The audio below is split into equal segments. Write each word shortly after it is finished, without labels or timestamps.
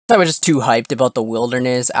I was just too hyped about the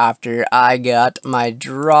wilderness after I got my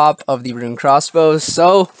drop of the rune crossbow,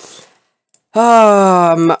 so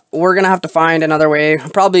we're gonna have to find another way.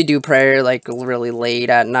 Probably do prayer like really late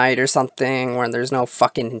at night or something when there's no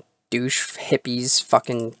fucking douche hippies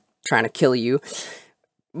fucking trying to kill you.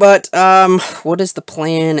 But what is the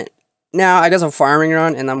plan now? I guess a farming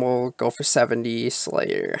run and then we'll go for 70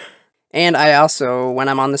 Slayer. And I also, when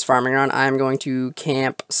I'm on this farming run, I'm going to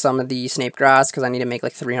camp some of the snape grass because I need to make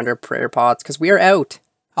like 300 prayer pots because we are out.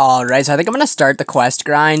 Alright, so I think I'm going to start the quest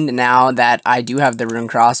grind now that I do have the rune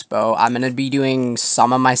crossbow. I'm going to be doing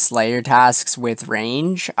some of my Slayer tasks with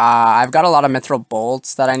range. I've got a lot of mithril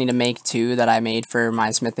bolts that I need to make too that I made for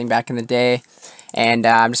my smithing back in the day. And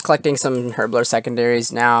I'm just collecting some herblore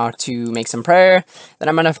secondaries now to make some prayer. Then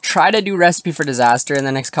I'm going to try to do recipe for disaster in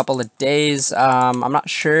the next couple of days. I'm not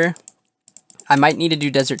sure. I might need to do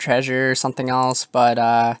desert treasure or something else, but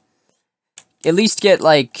at least get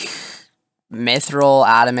like mithril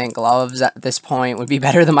adamant gloves at this point would be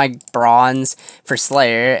better than my bronze for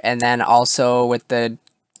Slayer. And then also with the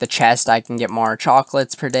chest I can get more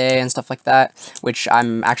chocolates per day and stuff like that, which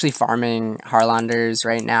I'm actually farming Harlanders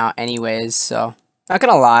right now anyways, so not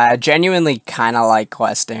gonna lie, I genuinely kind of like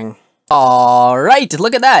questing. Alright,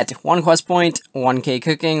 look at that! 1 quest point, 1k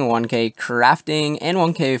cooking, 1k crafting, and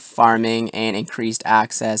 1k farming, and increased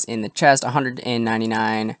access in the chest,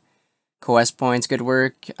 199 quest points, good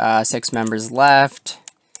work, 6 members left.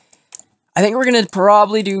 I think we're gonna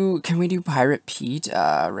probably do, can we do Pirate Pete?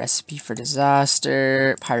 Recipe for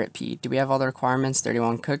disaster, Pirate Pete, do we have all the requirements?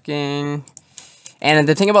 31 cooking. And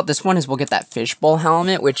the thing about this one is we'll get that fishbowl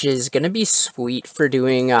helmet, which is gonna be sweet for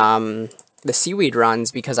doing, the seaweed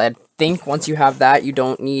runs, because I think once you have that, you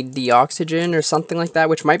don't need the oxygen or something like that,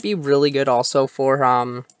 which might be really good also for,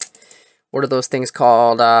 what are those things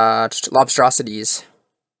called, lobstrosities.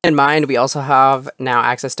 In mind, we also have now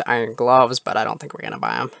access to iron gloves, but I don't think we're gonna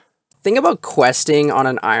buy them. Thing about questing on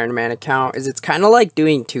an Ironman account is it's kind of like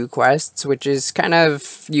doing 2 quests, which is kind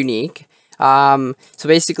of unique. So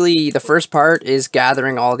basically the first part is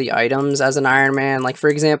gathering all the items as an Ironman. Like for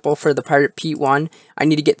example, for the Pirate Pete one, I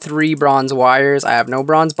need to get 3 bronze wires. I have no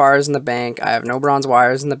bronze bars in the bank. I have no bronze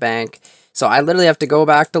wires in the bank. So I literally have to go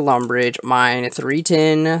back to Lumbridge, mine 3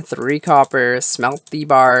 tin, 3 copper, smelt the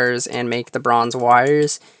bars, and make the bronze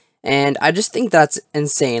wires. And I just think that's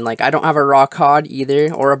insane. Like, I don't have a raw cod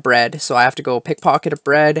either, or a bread, so I have to go pickpocket a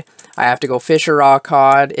bread. I have to go fish a raw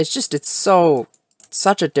cod. It's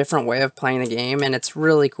such a different way of playing the game, and it's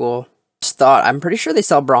really cool. Just thought, I'm pretty sure they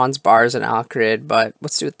sell bronze bars in Alcrid, but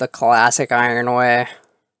let's do it the classic iron way.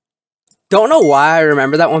 Don't know why I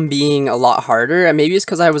remember that one being a lot harder, and maybe it's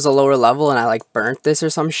because I was a lower level and I like burnt this or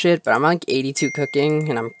some shit, but I'm like 82 cooking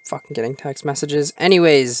and I'm fucking getting text messages.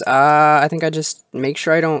 Anyways, I think I just make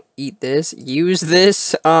sure I don't eat this, use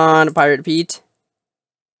this on Pirate Pete.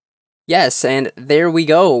 Yes, and there we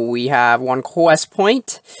go. We have 1 quest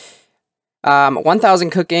point. 1,000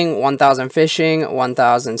 cooking, 1,000 fishing,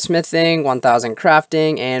 1,000 smithing, 1,000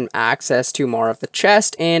 crafting, and access to more of the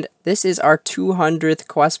chest, and this is our 200th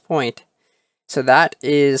quest point. So that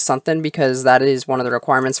is something, because that is one of the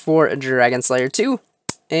requirements for Dragon Slayer 2.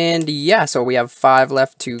 And yeah, so we have 5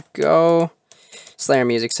 left to go. Slayer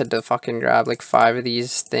Music said to fucking grab like 5 of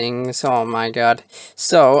these things. Oh my god.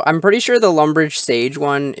 So I'm pretty sure the Lumbridge Sage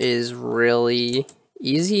one is really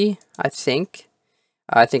easy, I think.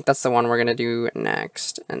 I think that's the one we're going to do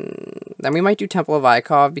next. And then we might do Temple of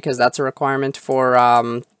Ikov, because that's a requirement for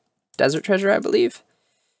Desert Treasure, I believe.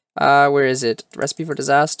 Where is it? Recipe for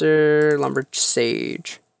Disaster, Lumbridge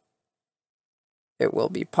Sage. It will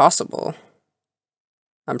be possible.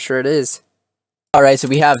 I'm sure it is. Alright, so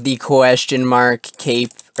we have the question mark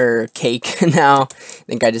cape, or cake now. I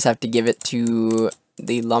think I just have to give it to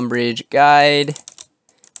the Lumbridge guide.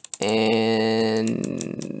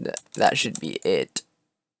 And that should be it.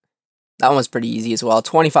 That one was pretty easy as well.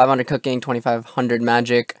 2,500 cooking, 2,500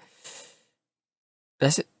 magic.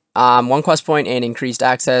 That's it. 1 quest point and increased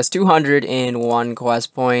access. 201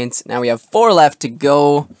 quest points. Now we have 4 left to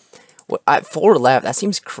go. 4 left. That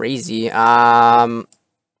seems crazy. So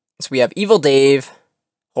we have Evil Dave,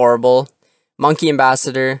 horrible. Monkey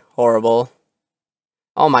Ambassador, horrible.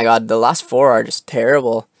 Oh my god, the last 4 are just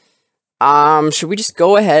terrible. Should we just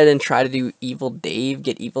go ahead and try to do Evil Dave,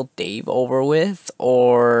 get Evil Dave over with,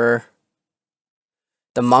 or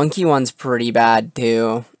the monkey one's pretty bad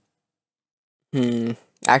too.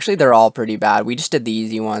 Actually, they're all pretty bad. We just did the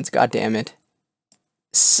easy ones. God damn it.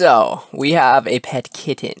 So, we have a pet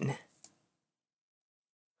kitten.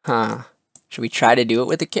 Huh. Should we try to do it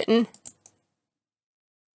with a kitten?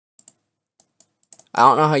 I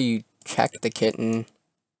don't know how you check the kitten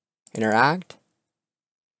interact.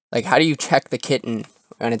 Like, how do you check the kitten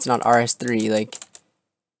when it's not RS3? Like,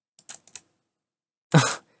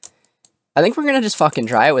 I think we're gonna just fucking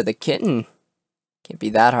try it with a kitten. Can't be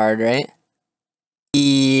that hard, right?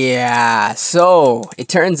 Yeah, so it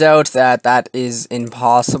turns out that that is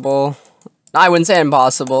impossible. I wouldn't say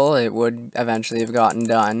impossible, it would eventually have gotten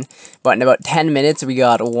done. But in about 10 minutes, we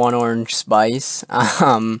got 1 orange spice.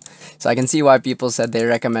 So I can see why people said they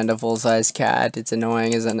recommend a full-size cat. It's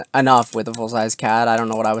annoying isn't enough with a full-size cat. I don't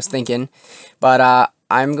know what I was thinking. But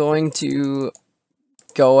I'm going to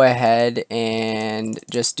go ahead and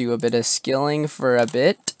just do a bit of skilling for a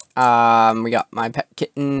bit. We got my pet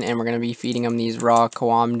kitten, and we're gonna be feeding him these raw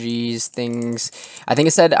Kawamjis things. I think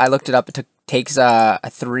it said, I looked it up, it takes a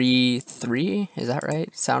three, is that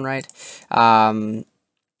right? Sound right?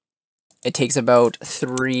 It takes about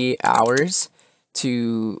 3 hours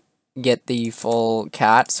to get the full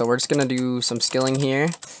cat, so we're just gonna do some skilling here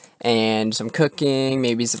and some cooking,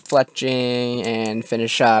 maybe some fletching, and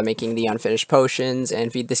finish making the unfinished potions,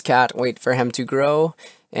 and feed this cat, wait for him to grow,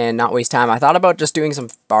 and not waste time. I thought about just doing some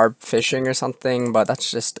barb fishing or something, but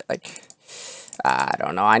that's just, like, I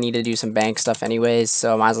don't know, I need to do some bank stuff anyways,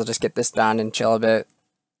 so might as well just get this done and chill a bit.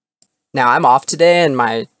 Now, I'm off today, and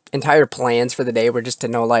my entire plans for the day were just to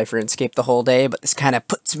no life RuneScape the whole day, but this kind of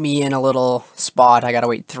puts me in a little spot. I gotta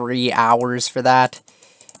wait 3 hours for that,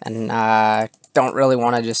 and don't really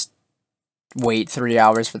want to just wait 3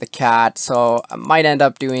 hours for the cat, so I might end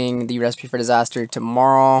up doing the Recipe for Disaster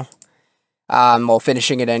tomorrow. Well,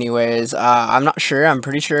 finishing it anyways. I'm not sure. I'm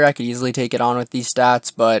pretty sure I could easily take it on with these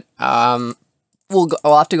stats, but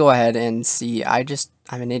we'll have to go ahead and see. I'm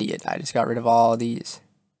an idiot. I just got rid of all of these.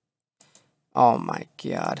 Oh my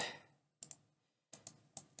god.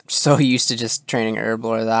 I'm so used to just training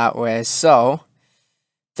Herblore that way. So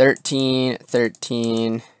 13,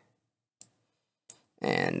 13,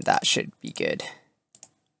 and that should be good.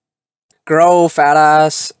 Grow, fat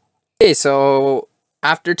ass. Okay, so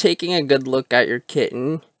after taking a good look at your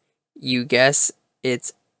kitten, you guess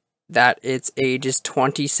its age is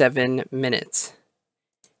 27 minutes.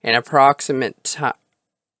 An approximate time,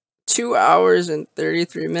 2 hours and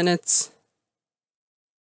 33 minutes.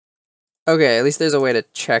 Okay, at least there's a way to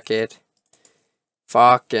check it.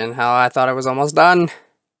 Fucking hell, I thought I was almost done.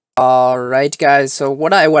 Alright guys, so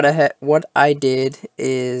what I did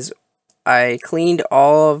is I cleaned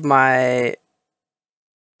all of my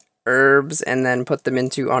herbs and then put them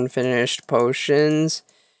into unfinished potions.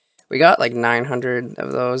 We got like 900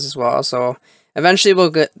 of those as well, so eventually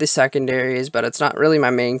we'll get the secondaries, but it's not really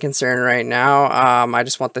my main concern right now. I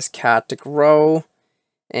just want this cat to grow,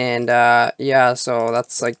 and yeah, so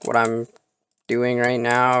that's like what I'm doing right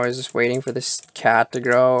now, is just waiting for this cat to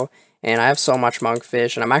grow. And I have so much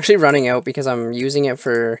monkfish, and I'm actually running out because I'm using it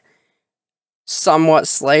for somewhat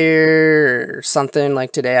Slayer or something.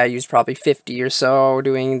 Like today I used probably 50 or so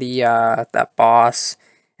doing the that boss,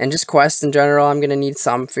 and just quests in general. I'm gonna need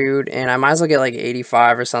some food, and I might as well get like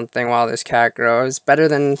 85 or something while this cat grows. Better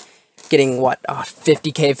than getting what,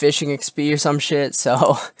 50k fishing XP or some shit.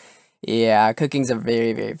 So yeah, cooking's a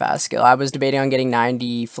very, very fast skill. I was debating on getting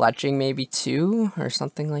 90 fletching, maybe 2 or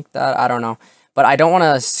something like that. I don't know. But I don't want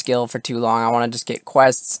to skill for too long. I want to just get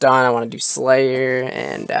quests done. I want to do Slayer,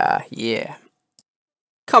 and yeah.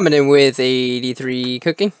 Coming in with 83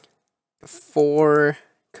 cooking. 4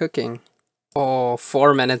 cooking. Oh,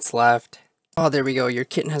 4 minutes left. Oh, there we go. Your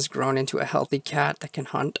kitten has grown into a healthy cat that can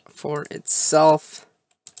hunt for itself.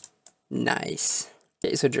 Nice.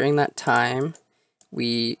 Okay, so during that time,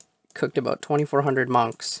 we cooked about 2,400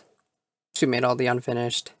 monks. We made all the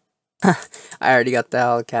unfinished. I already got the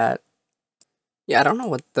Hellcat. Yeah, I don't know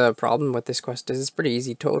what the problem with this quest is. It's pretty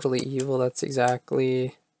easy. Totally evil, that's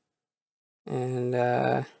exactly. And,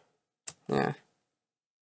 yeah.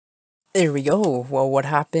 There we go. Well, what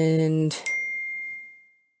happened?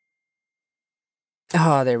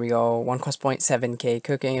 Oh, there we go. 1 quest point, 7k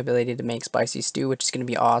cooking, ability to make spicy stew, which is going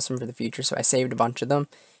to be awesome for the future, so I saved a bunch of them.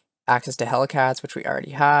 Access to Hellcats, which we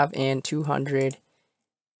already have, and 200.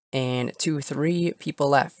 And 3 people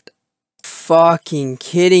left. Fucking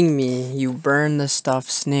kidding me. You burned the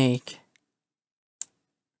stuffed snake.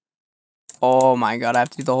 Oh my god, I have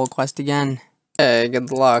to do the whole quest again. Hey,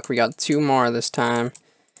 good luck. We got 2 more this time.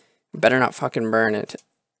 Better not fucking burn it.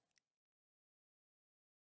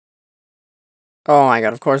 Oh my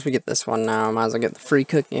god, of course we get this one now. Might as well get the free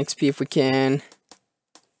cooking XP if we can.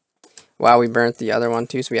 Wow, we burnt the other one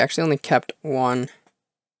too, so we actually only kept 1.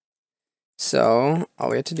 So, all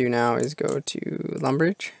we have to do now is go to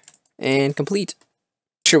Lumbridge and complete.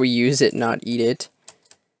 Make sure we use it, not eat it.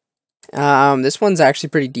 This one's actually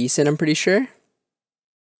pretty decent, I'm pretty sure.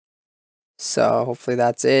 So, hopefully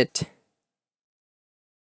that's it.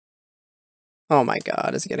 Oh my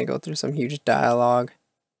god, it's gonna go through some huge dialogue.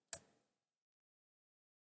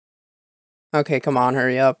 Okay, come on,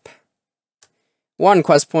 hurry up. 1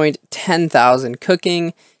 quest point, 10,000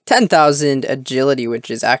 cooking, 10,000 agility, which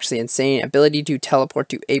is actually insane. Ability to teleport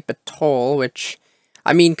to Ape Atoll, which,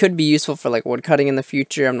 I mean, could be useful for like woodcutting in the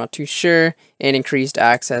future, I'm not too sure. And increased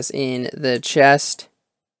access in the chest.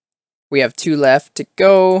 We have 2 left to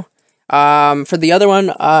go. For the other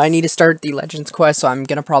one, I need to start the Legends quest, so I'm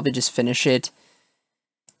gonna probably just finish it.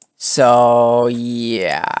 So,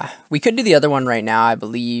 yeah. We could do the other one right now, I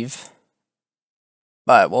believe.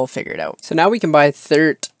 But we'll figure it out. So now we can buy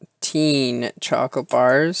 13 chocolate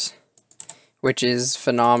bars, which is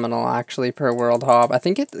phenomenal, actually, per world hop. I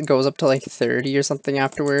think it goes up to like 30 or something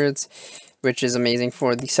afterwards, which is amazing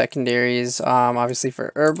for the secondaries, obviously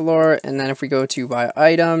for Herblore. And then if we go to buy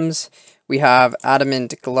items, we have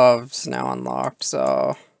adamant gloves now unlocked,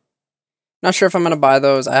 so not sure if I'm going to buy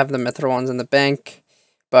those. I have the mithril ones in the bank,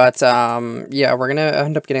 but yeah, we're going to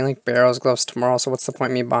end up getting like Barrow's gloves tomorrow, so what's the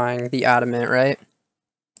point of me buying the adamant, right?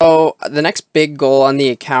 So the next big goal on the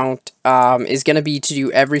account is going to be to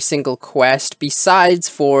do every single quest besides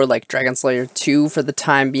for like Dragon Slayer 2 for the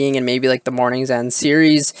time being, and maybe like the Morning's End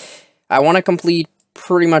series. I want to complete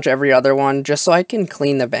pretty much every other one just so I can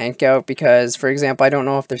clean the bank out, because for example, I don't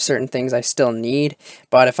know if there's certain things I still need,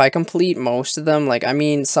 but if I complete most of them, like, I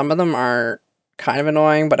mean, some of them are kind of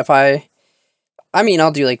annoying, but if I mean,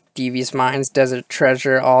 I'll do like Devious Mines, Desert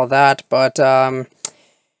Treasure, all that, but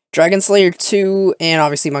Dragon Slayer 2 and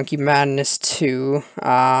obviously Monkey Madness 2.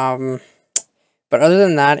 But other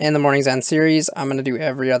than that, and the Morning's End series, I'm going to do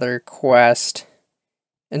every other quest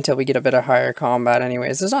until we get a bit of higher combat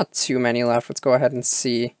anyways. There's not too many left. Let's go ahead and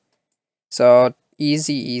see. So,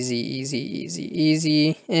 easy, easy, easy, easy,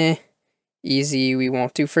 easy. Easy we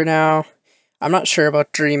won't do for now. I'm not sure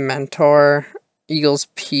about Dream Mentor, Eagle's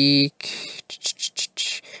Peak.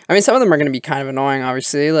 I mean, some of them are going to be kind of annoying,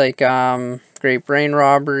 obviously, like Great Brain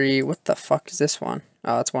Robbery. What the fuck is this one?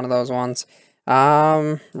 Oh, it's one of those ones.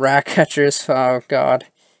 Rat Catchers. Oh god.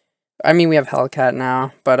 I mean, we have Hellcat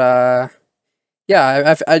now, but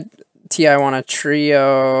yeah, I want a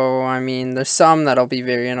trio. I mean, there's some that'll be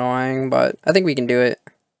very annoying, but I think we can do it.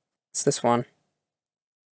 It's this one.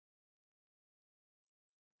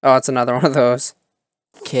 Oh, it's another one of those.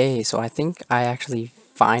 Okay, so I think I actually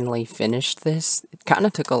finally finished this. It kind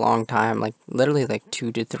of took a long time, like literally like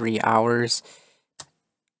 2 to 3 hours.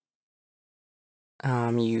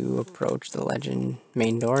 You approach the legend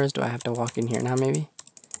main doors. Do I have to walk in here now, maybe?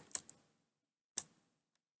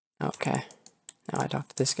 Okay. Now I talk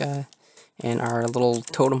to this guy. And our little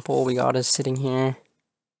totem pole we got is sitting here.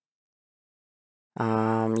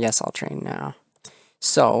 Yes, I'll train now.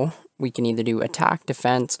 So, we can either do attack,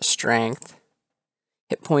 defense, strength,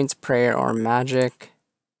 hit points, prayer, or magic,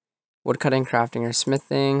 woodcutting, crafting, or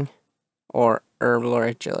smithing, or herbal or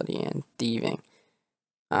agility and thieving.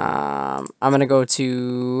 I'm gonna go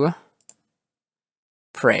to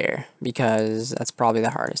prayer because that's probably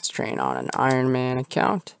the hardest to train on an Ironman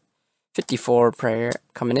account. 54 prayer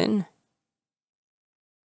coming in.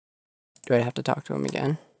 Do I have to talk to him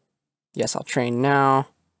again? Yes, I'll train now.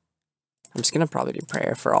 I'm just gonna probably do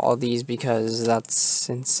prayer for all of these because that's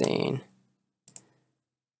insane.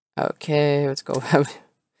 Okay, let's go.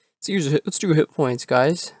 Let's do hit points,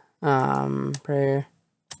 guys. Prayer.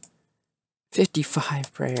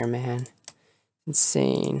 55 prayer, man.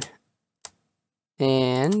 Insane.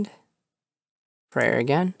 And prayer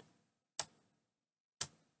again.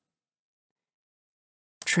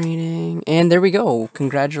 Training. And there we go.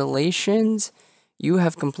 Congratulations. You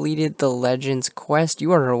have completed the Legends quest.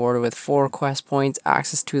 You are rewarded with 4 quest points,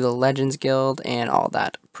 access to the Legends Guild, and all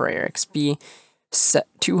that prayer XP.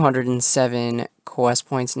 207 quest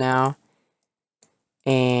points now.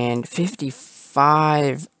 And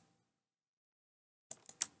 55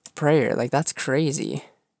 prayer. Like, that's crazy.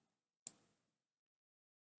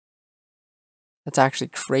 That's actually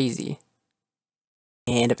crazy.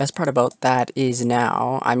 And the best part about that is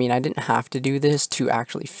now, I mean, I didn't have to do this to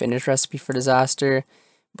actually finish Recipe for Disaster,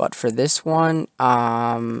 but for this one,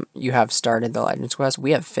 you have started the Legends quest.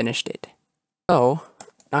 We have finished it. So,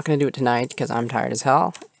 not going to do it tonight because I'm tired as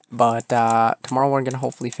hell, but tomorrow we're going to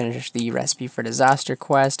hopefully finish the Recipe for Disaster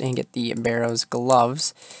quest and get the Barrow's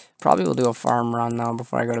gloves. Probably will do a farm run though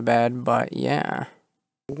before I go to bed, but yeah.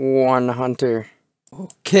 One hunter.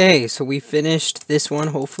 Okay, so we finished this one,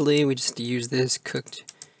 hopefully. We just use this cooked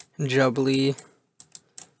jubbly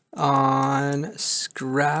on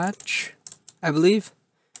Scratch, I believe.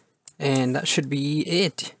 And that should be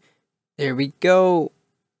it. There we go.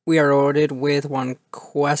 We are ordered with 1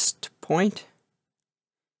 quest point.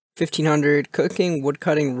 1500 cooking,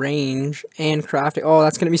 woodcutting range, and crafting. Oh,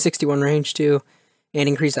 that's going to be 61 range too. And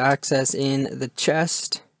increase access in the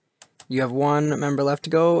chest. You have one member left to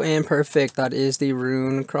go, and perfect. That is the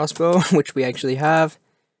rune crossbow, which we actually have.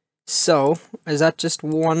 So, is that just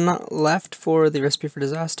one left for the recipe for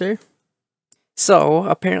disaster? So,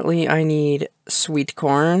 apparently I need sweet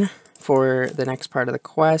corn for the next part of the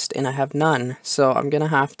quest, and I have none. So, I'm gonna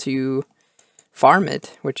have to farm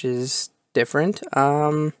it, which is different.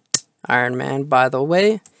 Ironman, by the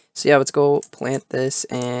way. So yeah, let's go plant this,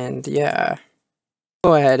 and yeah.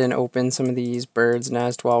 Go ahead and open some of these birds'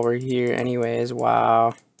 nest while we're here anyways.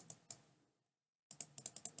 Wow.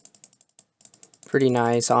 Pretty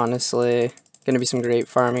nice, honestly. Gonna be some great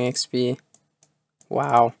farming XP.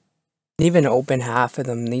 Wow. Even open half of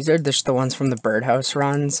them. These are just the ones from the birdhouse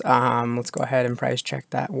runs. Let's go ahead and price check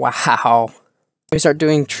that. Wow. We start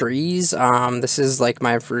doing trees. This is like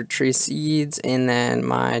my fruit tree seeds, and then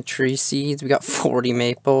my tree seeds. We got 40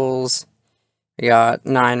 maples. We got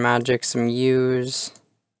 9 magic, some yews.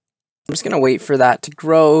 I'm just gonna wait for that to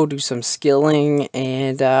grow, do some skilling,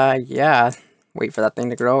 and yeah, wait for that thing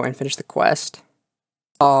to grow and finish the quest.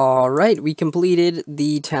 Alright, we completed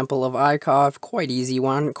the Temple of Ikov. Quite easy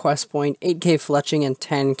one. Quest point, 8k fletching and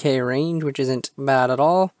 10k range, which isn't bad at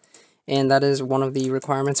all. And that is one of the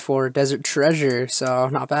requirements for Desert Treasure, so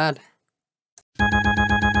not bad.